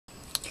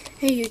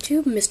Hey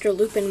YouTube, Mr.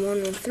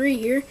 Lupin113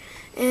 here,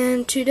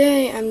 and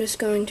today I'm just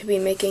going to be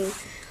making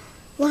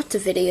lots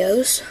of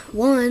videos.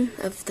 One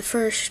of the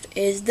first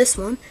is this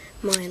one,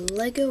 my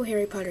Lego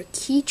Harry Potter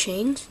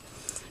keychains.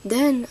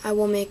 Then I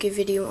will make a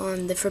video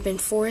on the Forbidden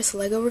Forest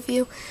Lego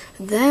review.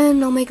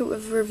 Then I'll make a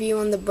review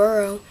on the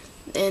Burrow.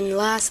 And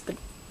last, but,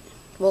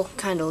 well,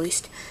 kind of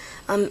least,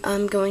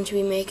 I'm going to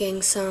be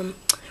making some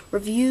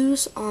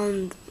reviews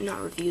on,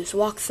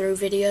 walkthrough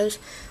videos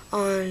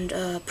on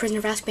Prisoner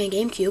of Azkaban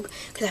GameCube,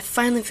 because I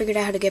finally figured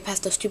out how to get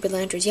past those stupid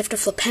lanterns. You have to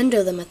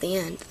flipendo them at the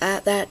end.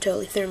 That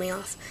totally threw me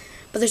off.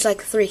 But there's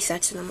like 3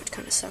 sets of them, which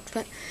kind of sucked.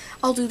 But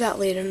I'll do that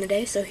later in the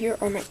day. So here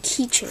are my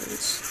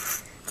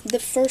keychains. The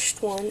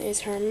first one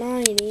is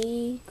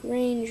Hermione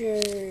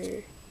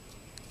Granger.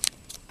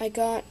 I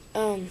got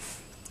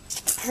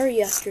her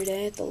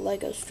yesterday at the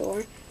Lego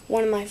store.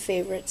 One of my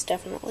favorites,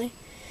 definitely,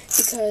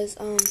 because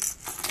the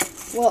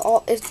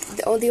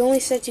only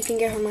sets you can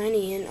get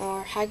Hermione in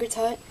are Hagrid's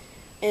Hut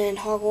and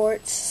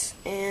Hogwarts,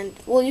 and,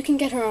 well, you can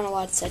get her on a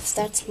lot of sets.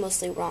 That's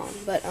mostly wrong,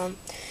 but,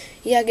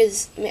 yeah,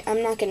 because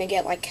I'm not going to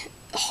get, like,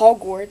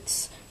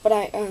 Hogwarts, but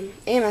I am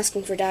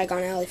asking for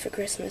Diagon Alley for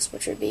Christmas,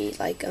 which would be,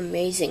 like,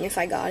 amazing if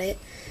I got it.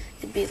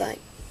 It'd be, like,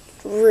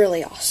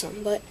 really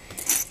awesome, but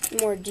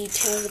more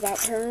details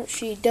about her.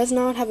 She does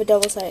not have a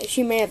double-sided,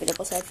 she may have a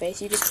double-sided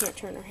face, you just can't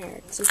turn her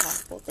hair. It's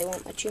impossible, they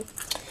won't let you.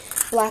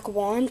 Black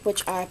wand,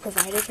 which I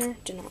provided her,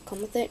 did not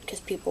come with it, because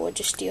people would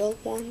just steal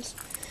wands.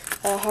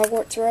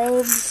 Hogwarts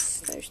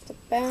robes, there's the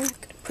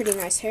back, pretty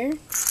nice hair.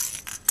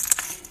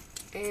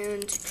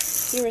 And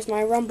here is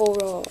my Rumble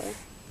Roar.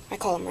 I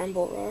call him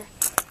Rumble Roar.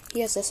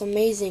 He has this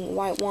amazing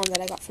white wand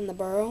that I got from the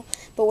Burrow,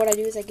 but what I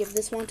do is I give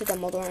this wand to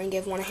Dumbledore and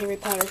give one of Harry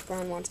Potter's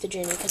brown wands to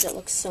Ginny, because it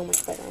looks so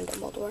much better on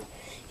Dumbledore.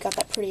 He got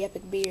that pretty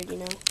epic beard, you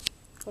know.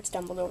 What's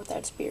Dumbledore without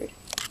his beard?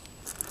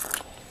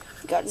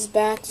 He got his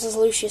back. This is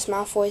Lucius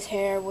Malfoy's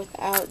hair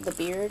without the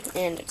beard,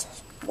 and it's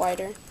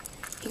whiter.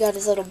 He got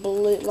his little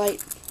blue,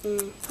 light,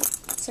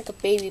 it's like a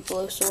baby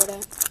blue,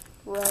 sorta,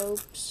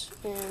 robes,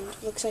 and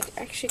looks like,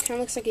 actually kind of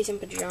looks like he's in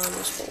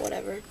pajamas, but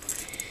whatever.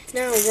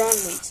 Now, Ron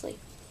Weasley.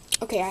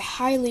 Okay, I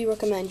highly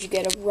recommend you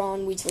get a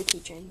Ron Weasley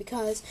keychain,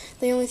 because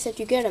the only set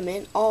you get them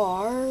in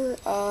are,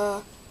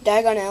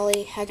 Diagon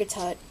Alley, Hagrid's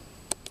Hut,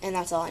 and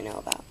that's all I know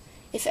about.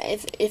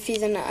 If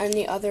he's in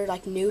any other,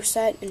 like, new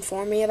set,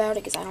 inform me about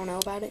it, because I don't know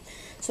about it.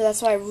 So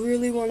that's why I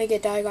really want to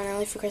get Diagon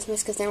Alley for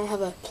Christmas, because they don't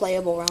have a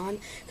playable Ron.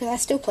 Because I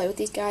still play with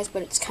these guys,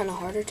 but it's kind of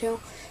harder to.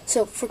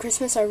 So for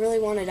Christmas, I really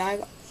want to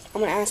I'm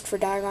going to ask for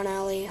Diagon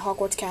Alley,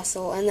 Hogwarts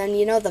Castle, and then,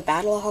 you know, the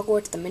Battle of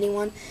Hogwarts, the mini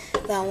one,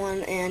 that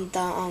one, and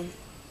the,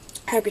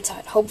 Hagrid's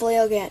Hut. Hopefully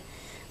I'll get,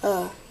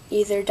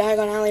 either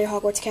Diagon Alley or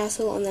Hogwarts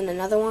Castle, and then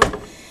another one.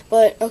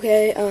 But,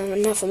 okay,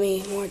 enough of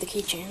me, more of the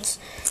keychains.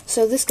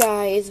 So this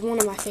guy is one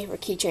of my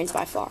favorite keychains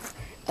by far.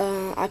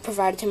 I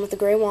provided him with a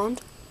gray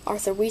wand.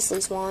 Arthur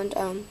Weasley's wand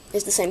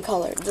is the same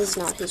color. This is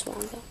not his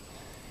wand, though.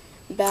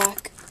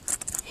 Back,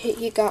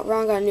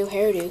 Ron got a new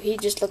hairdo. He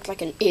just looked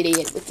like an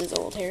idiot with his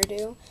old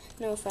hairdo.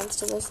 No offense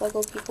to those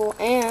Lego people.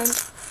 And,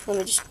 let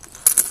me just,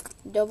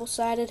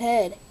 double-sided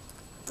head.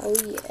 Oh,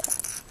 yeah.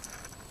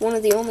 One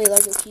of the only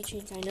Lego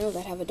keychains I know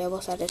that have a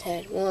double-sided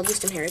head. Well, at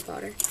least in Harry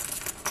Potter.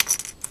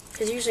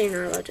 Because usually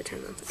you're not allowed to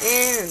turn them.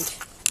 And,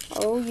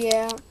 oh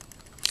yeah,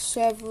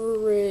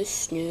 Severus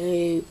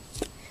Snape.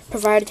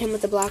 Provided him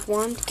with the black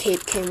wand.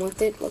 Cape came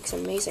with it. Looks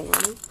amazing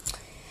on him.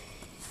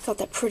 Got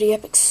that pretty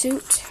epic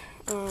suit.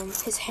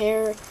 His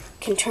hair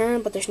can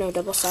turn, but there's no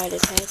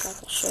double-sided head.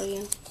 I'll show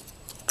you.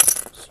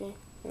 See?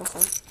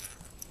 Nothing.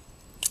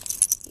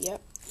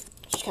 Yep.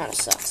 Which kind of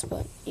sucks,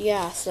 but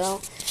yeah,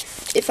 so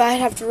if I'd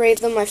have to rate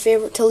them my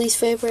favorite to least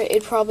favorite,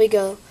 it'd probably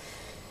go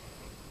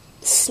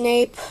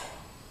Snape.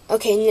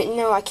 Okay,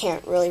 no, I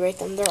can't really rate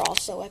them. They're all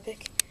so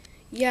epic.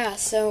 Yeah,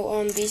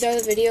 so these are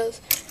the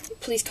videos.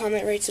 Please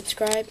comment, rate,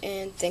 subscribe,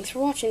 and thanks for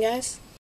watching, guys.